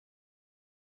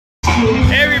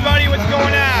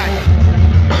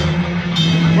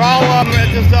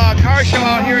This is a car show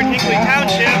out here in Hinkley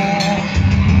Township.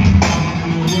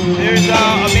 There's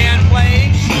a band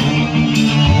playing. So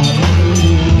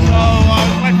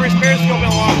it's my first Periscope in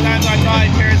a long time, so I thought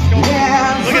I'd Periscope.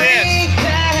 Look at this.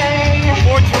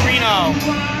 Ford Torino.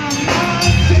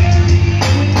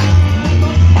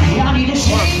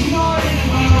 See?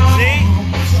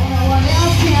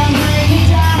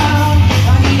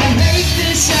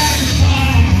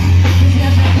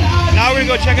 Now we're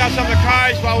gonna go check out some of the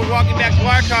cars. While we're walking back to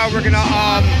our car, we're gonna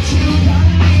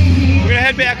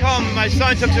head back home. My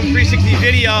son took some 360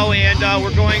 video, and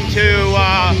we're going to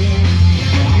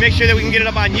make sure that we can get it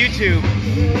up on YouTube.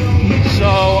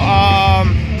 So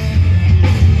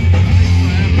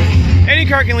any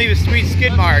car can leave a sweet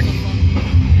skid mark.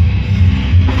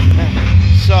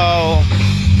 So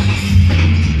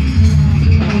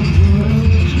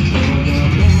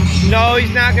no,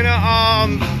 he's not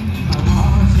gonna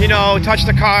you know, touch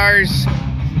the cars.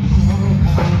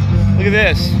 Look at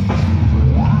this.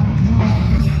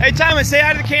 Hey Thomas, say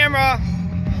hi to the camera.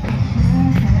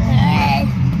 Hey.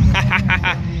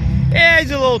 Yeah, he's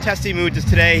in a little testy mood just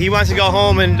today. He wants to go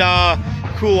home and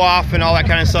cool off and all that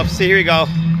kind of stuff. See, here we go.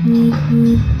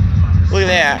 Look at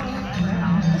that.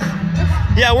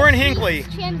 Yeah, we're in Hinkley.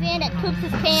 Trans in that poops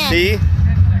his pants. See?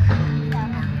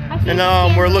 And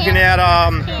we're looking at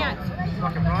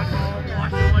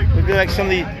look at like some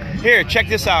of the. Here, check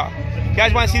this out. You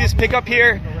guys want to see this pickup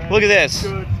here? Look at this.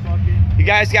 You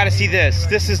guys got to see this.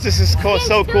 This is cool,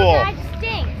 so cool.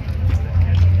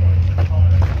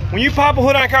 When you pop a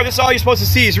hood on a car, this is all you're supposed to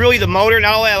see. Is really the motor,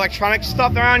 not all that electronic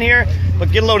stuff around here.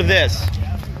 But get a load of this.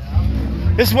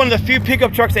 This is one of the few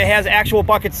pickup trucks that has actual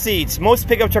bucket seats. Most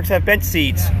pickup trucks have bench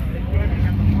seats.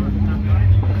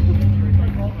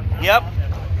 Yep.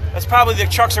 That's probably the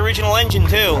truck's original engine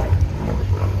too.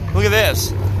 Look at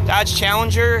this. Dodge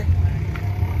Challenger.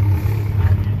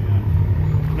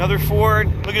 Another Ford.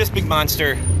 Look at this big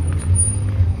monster.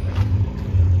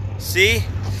 See?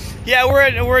 Yeah,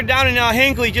 we're down in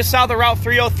Hinkley, just south of Route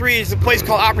 303. It's a place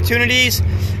called Opportunities,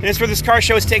 and it's where this car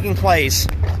show is taking place.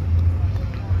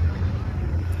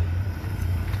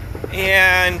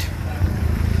 And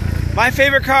my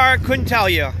favorite car, couldn't tell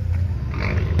you.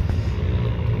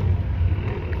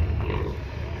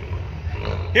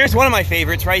 Here's one of my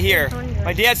favorites right here.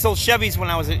 My dad sold Chevys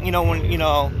when I was,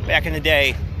 back in the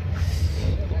day.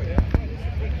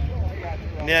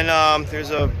 And then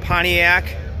there's a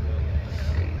Pontiac.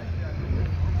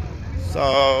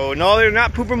 So no, they're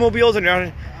not pooper-mobiles, and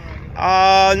not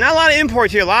a lot of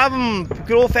imports here. A lot of them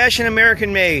good old-fashioned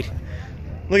American made.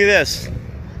 Look at this.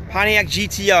 Pontiac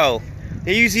GTO.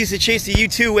 They use these to chase the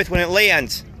U2 with when it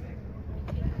lands.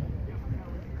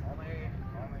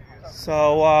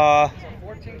 So,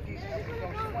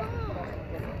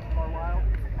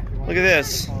 look at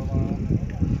this.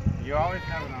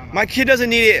 My kid doesn't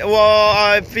need it.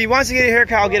 Well, if he wants to get a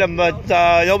haircut, I'll get him, but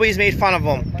nobody's made fun of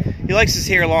him. He likes his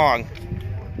hair long.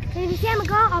 If you say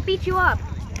McGraw, I'll beat you up.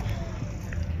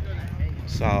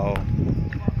 So.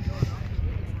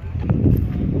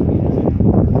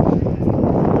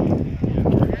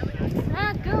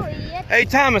 Hey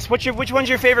Thomas, which one's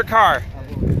your favorite car?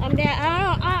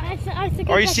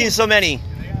 Or are you seeing so many?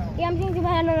 Yeah, I'm thinking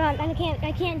about it.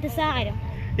 I can't decide.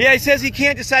 Yeah, he says he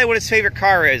can't decide what his favorite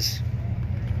car is.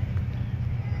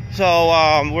 So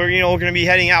we're gonna be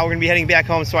heading out. We're gonna be heading back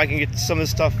home so I can get some of the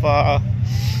stuff.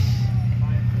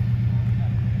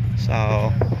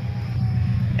 So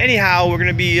anyhow, we're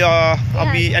gonna be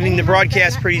I'll be ending the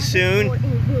broadcast pretty soon.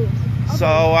 So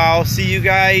I'll see you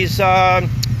guys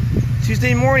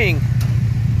Tuesday morning.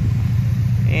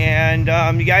 And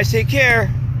you guys take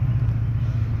care.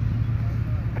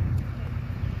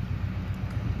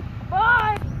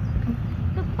 Bye.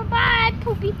 Bye,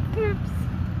 poopy poops.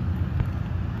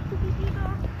 Poopy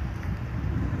people.